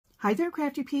Hi there,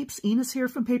 Crafty Peeps. Enis here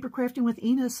from Papercrafting with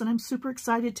Enis, and I'm super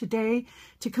excited today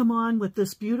to come on with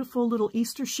this beautiful little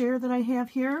Easter share that I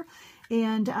have here.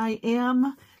 And I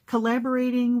am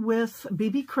collaborating with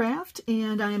Beebeecraft,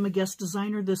 and I am a guest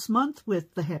designer this month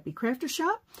with the Happy Crafter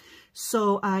shop.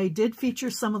 So I did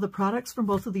feature some of the products from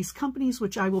both of these companies,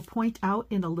 which I will point out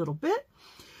in a little bit.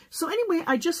 So anyway,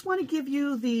 I just want to give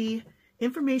you the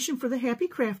information for the Happy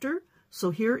Crafter. So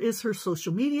here is her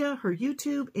social media, her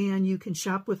YouTube, and you can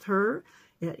shop with her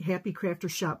at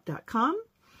happycraftershop.com.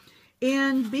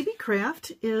 And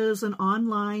Beebeecraft is an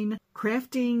online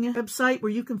crafting website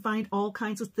where you can find all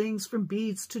kinds of things from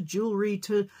beads to jewelry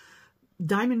to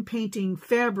diamond painting,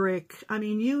 fabric. I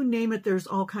mean, you name it, there's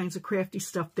all kinds of crafty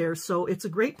stuff there. So it's a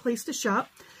great place to shop.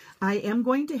 I am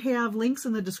going to have links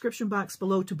in the description box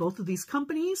below to both of these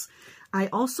companies. I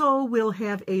also will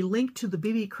have a link to the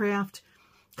Beebeecraft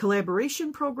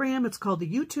collaboration program. It's called the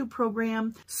YouTube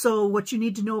program. So what you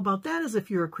need to know about that is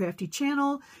if you're a crafty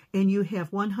channel and you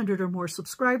have 100 or more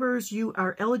subscribers, you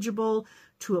are eligible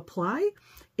to apply.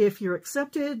 If you're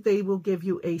accepted, they will give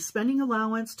you a spending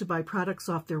allowance to buy products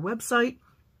off their website.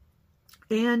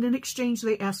 And in exchange,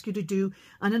 they ask you to do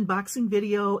an unboxing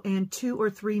video and 2 or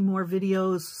 3 more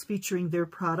videos featuring their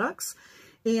products.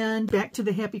 And back to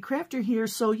the Happy Crafter here.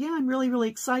 So yeah, I'm really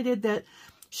excited that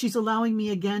she's allowing me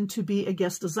again to be a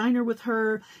guest designer with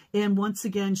her. And once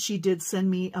again, she did send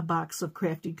me a box of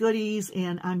crafty goodies,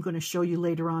 and I'm going to show you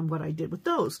later on what I did with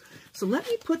those. So let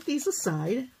me put these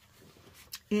aside.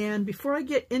 And before I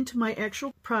get into my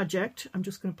actual project, I'm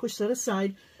just going to push that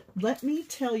aside. Let me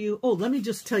tell you, let me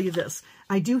just tell you this.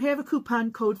 I do have a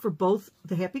coupon code for both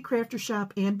the Happy Crafter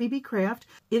shop and Beebeecraft.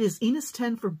 It is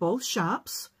Enis10 for both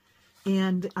shops.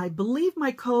 And I believe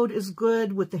my code is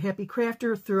good with the Happy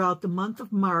Crafter throughout the month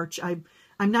of March. I'm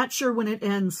not sure when it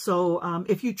ends, so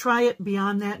if you try it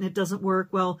beyond that and it doesn't work,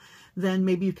 well, then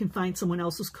maybe you can find someone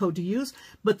else's code to use.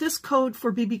 But this code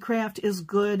for Beebeecraft is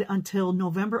good until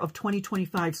November of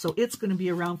 2025, so it's going to be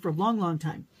around for a long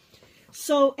time.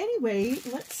 So anyway,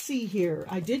 let's see here.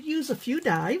 I did use a few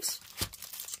dies.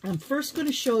 I'm first going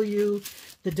to show you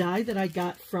the die that I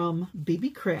got from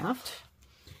Beebeecraft.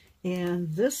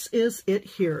 And this is it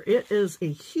here. It is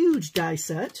a huge die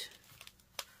set.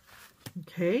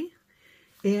 Okay.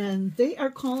 And they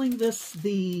are calling this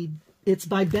it's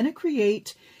by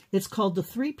BENECREAT. It's called the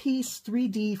 3-piece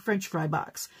 3D French fry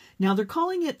box. Now they're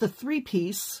calling it the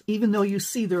 3-piece, even though you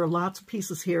see there are lots of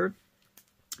pieces here,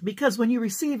 because when you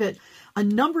receive it, a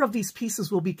number of these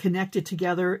pieces will be connected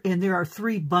together, and there are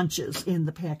 3 bunches in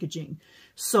the packaging.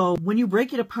 So when you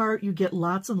break it apart, you get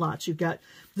lots and lots. You've got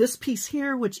this piece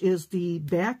here, which is the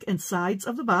back and sides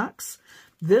of the box.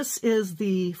 This is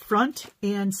the front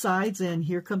and sides, and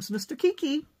here comes Mr.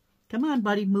 Kiki. Come on,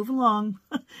 buddy, move along.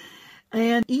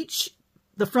 And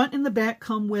the front and the back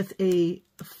come with a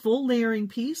full layering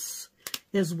piece,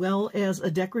 as well as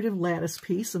a decorative lattice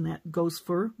piece, and that goes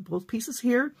for both pieces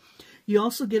here. You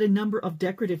also get a number of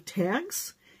decorative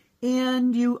tags,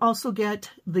 and you also get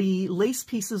the lace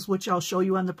pieces, which I'll show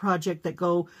you on the project, that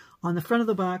go on the front of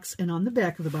the box and on the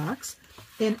back of the box.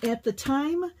 And at the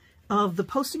time of the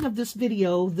posting of this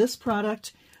video, this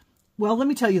product, well, let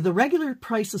me tell you, the regular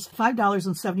price is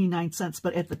 $5.79,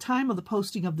 but at the time of the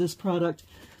posting of this product,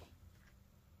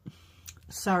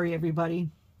 sorry everybody,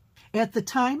 at the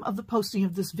time of the posting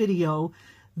of this video,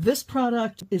 this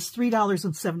product is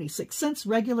 $3.76,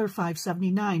 regular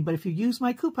 $5.79. But if you use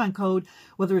my coupon code,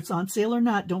 whether it's on sale or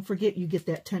not, don't forget you get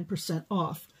that 10%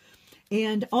 off.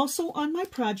 And also on my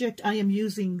project, I am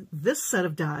using this set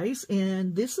of dies,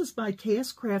 and this is by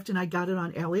KSCraft, and I got it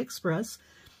on AliExpress.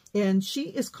 And she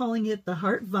is calling it the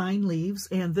Heart Vine Leaves,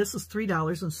 and this is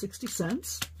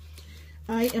 $3.60.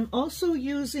 I am also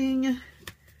using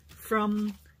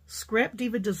from Scrap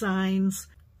Diva Designs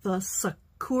the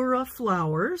Sakura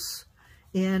flowers,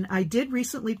 and I did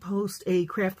recently post a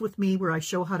craft with me where I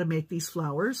show how to make these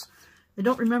flowers. I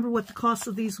don't remember what the cost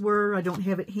of these were. I don't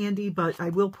have it handy, but I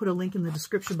will put a link in the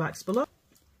description box below.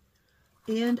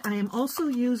 And I am also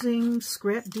using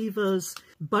Scrap Diva's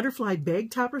butterfly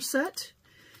bag topper set,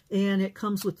 and it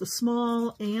comes with the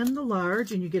small and the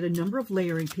large, and you get a number of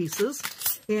layering pieces.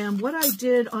 And what I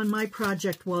did on my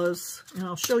project was, and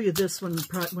I'll show you this when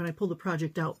I pull the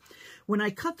project out. When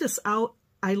I cut this out,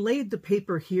 I laid the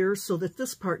paper here so that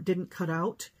this part didn't cut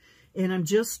out. And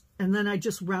then I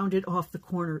just rounded off the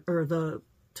corner, or the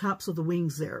tops of the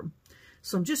wings there.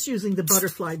 So I'm just using the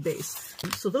butterfly base.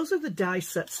 So those are the die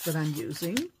sets that I'm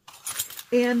using.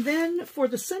 And then for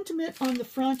the sentiment on the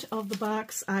front of the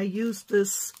box, I used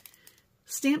this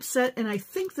stamp set, and I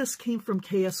think this came from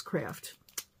KSCraft.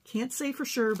 Can't say for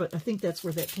sure, but I think that's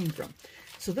where that came from.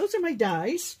 So those are my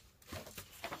dies.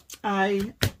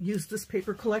 I used this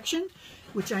paper collection,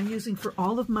 which I'm using for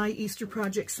all of my Easter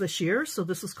projects this year. So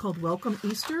this is called Welcome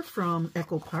Easter from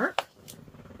Echo Park.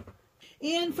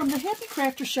 And from the Happy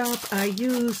Crafter shop, I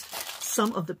used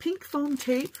some of the pink foam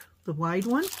tape, the wide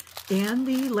one, and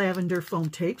the lavender foam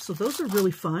tape. So those are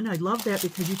really fun. I love that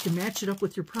because you can match it up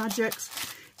with your projects.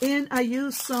 And I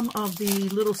used some of the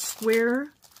little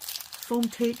square foam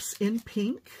tapes in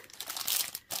pink.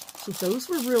 So those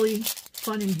were really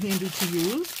fun and handy to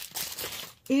use.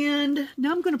 And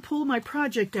now I'm going to pull my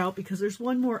project out because there's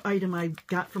one more item I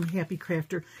got from Happy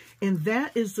Crafter, and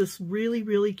that is this really,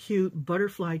 really cute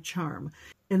butterfly charm.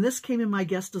 And this came in my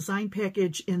guest design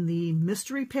package in the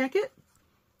mystery packet.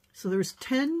 So there's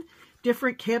 10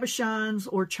 different cabochons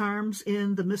or charms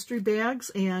in the mystery bags,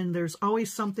 and there's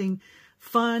always something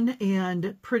fun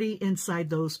and pretty inside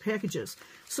those packages.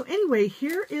 So anyway,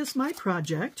 here is my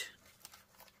project.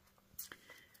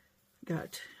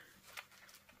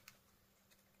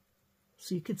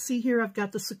 So you can see here I've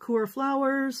got the Sakura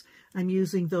flowers. I'm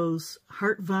using those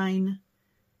heart vine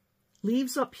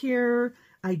leaves up here.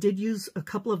 I did use a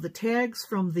couple of the tags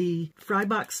from the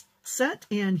Frybox set,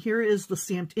 and here is the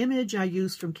stamped image I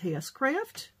used from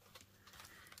KSCraft.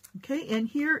 Okay, and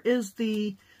here is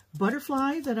the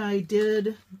butterfly that I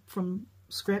did from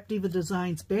Scrap Diva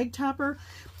Designs bag topper,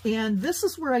 and this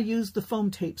is where I used the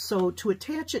foam tape. So to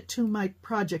attach it to my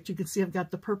project, you can see I've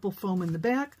got the purple foam in the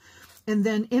back, and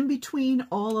then in between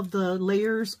all of the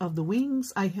layers of the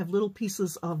wings, I have little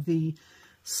pieces of the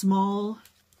small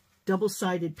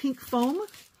double-sided pink foam.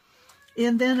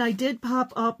 And then I did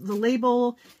pop up the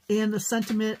label and the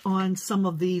sentiment on some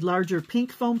of the larger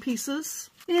pink foam pieces.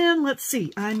 And let's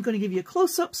see, I'm going to give you a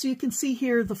close-up so you can see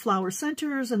here the flower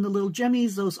centers and the little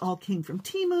gemmies. Those all came from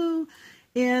Temu.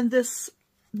 And this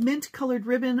mint-colored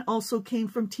ribbon also came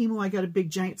from Temu. I got a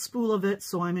big giant spool of it,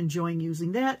 so I'm enjoying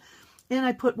using that. And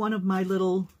I put one of my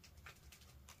little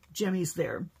gemmies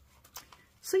there.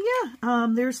 So yeah,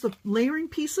 there's the layering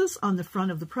pieces on the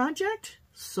front of the project.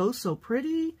 So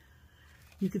pretty.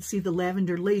 You can see the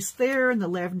lavender lace there and the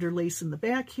lavender lace in the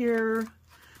back here.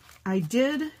 I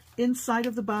did, inside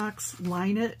of the box,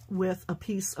 line it with a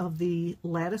piece of the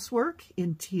lattice work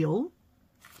in teal.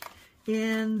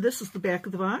 And this is the back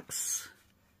of the box.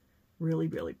 Really,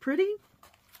 really pretty.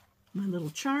 My little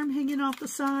charm hanging off the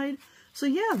side. So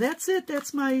yeah, that's it.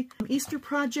 That's my Easter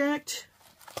project.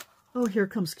 Oh, here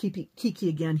comes Kiki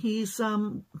again. He's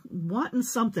wanting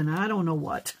something. I don't know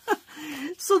what.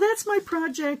 So that's my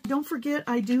project. Don't forget,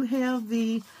 I do have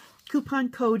the coupon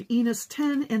code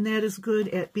Enis10, and that is good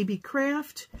at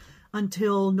Beebeecraft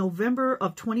until November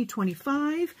of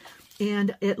 2025,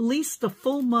 and at least the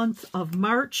full month of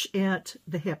March at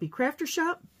the Happy Crafter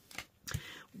shop.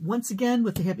 Once again,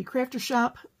 with the Happy Crafter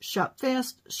shop, shop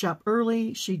fast, shop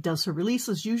early. She does her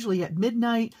releases usually at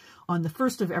midnight on the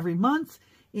 1st of every month.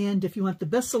 And if you want the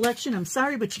best selection, I'm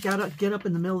sorry, but you gotta get up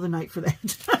in the middle of the night for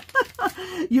that.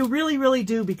 You really, really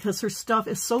do, because her stuff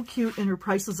is so cute and her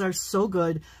prices are so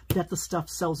good that the stuff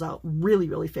sells out really,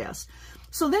 really fast.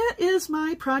 So that is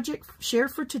my project share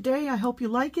for today. I hope you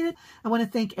like it. I want to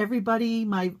thank everybody,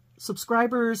 my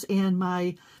subscribers and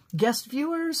my guest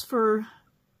viewers, for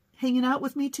hanging out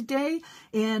with me today.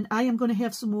 And I am going to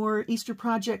have some more Easter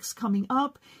projects coming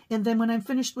up. And then when I'm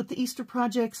finished with the Easter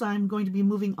projects, I'm going to be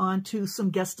moving on to some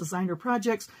guest designer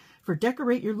projects for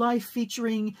Decorate Your Life,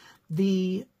 featuring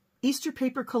the Easter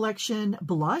paper collection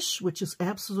Blush, which is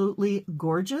absolutely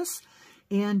gorgeous.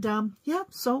 And yeah,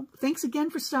 so thanks again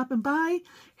for stopping by.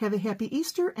 Have a happy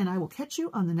Easter, and I will catch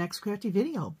you on the next crafty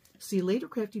video. See you later,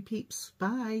 Crafty Peeps.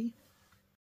 Bye.